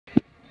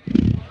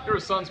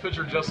Suns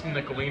pitcher Justin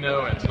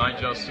Nicolino, and tonight,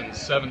 Justin,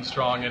 7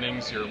 strong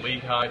innings, your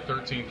league high,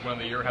 13th win of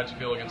the year. How'd you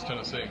feel against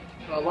Tennessee?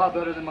 A lot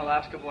better than my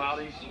last couple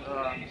outings.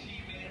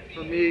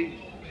 For me,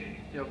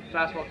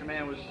 fastball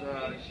command was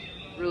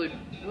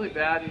really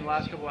bad in the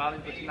last couple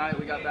outings, but tonight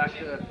we got back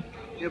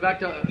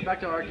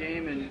to our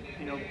game, and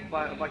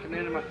by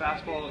commanding my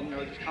fastball,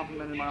 just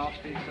complimenting my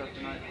off-speed stuff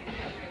tonight.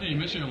 Yeah, you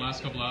mentioned your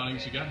last couple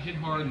outings. You got hit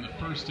hard in the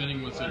first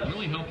inning. Was it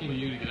really helpful to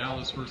you to get out of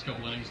those first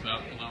couple innings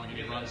without allowing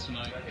any runs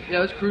tonight? Yeah,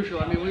 it was crucial.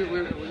 I mean, we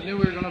knew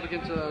we were going up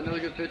against another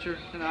good pitcher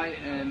tonight,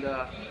 and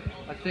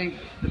I think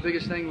the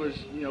biggest thing was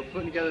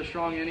putting together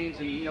strong innings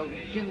and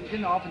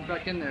getting the offense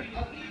back in there.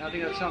 And I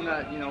think that's something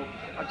that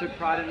I took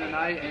pride in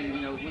tonight,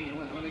 and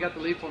when they got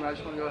the lead for me, I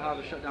just want to go have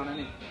a shutdown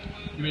inning.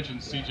 You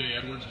mentioned C.J.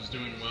 Edwards was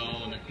doing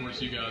well, and of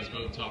course you guys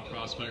both top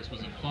prospects.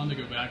 Was it fun to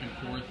go back and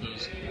forth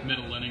those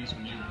middle innings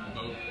when you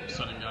were both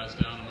setting guys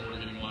down and we were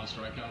getting a lot of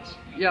strikeouts?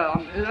 Yeah,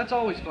 that's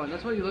always fun.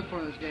 That's what you look for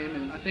in this game,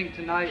 and I think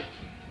tonight,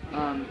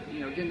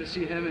 getting to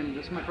see him, and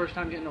this is my first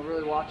time getting to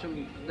really watch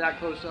him that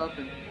close up,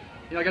 and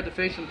I got to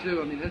face him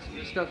too. I mean, this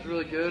stuff's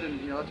really good,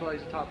 and that's why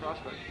he's a top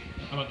prospect.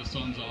 How about the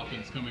Suns'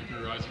 offense coming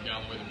through? Isaac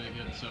Galloway, the big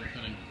hit in the 7th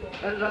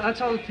inning. That's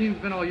how the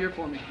team's been all year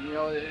for me.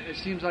 It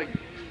seems like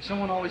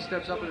someone always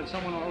steps up, and it's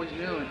someone always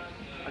new. And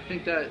I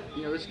think that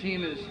this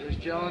team is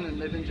gelling, and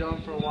they've been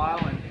gelling for a while.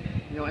 And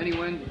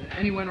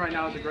any win right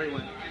now is a great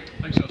win.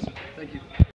 Thanks, Justin. Thank you.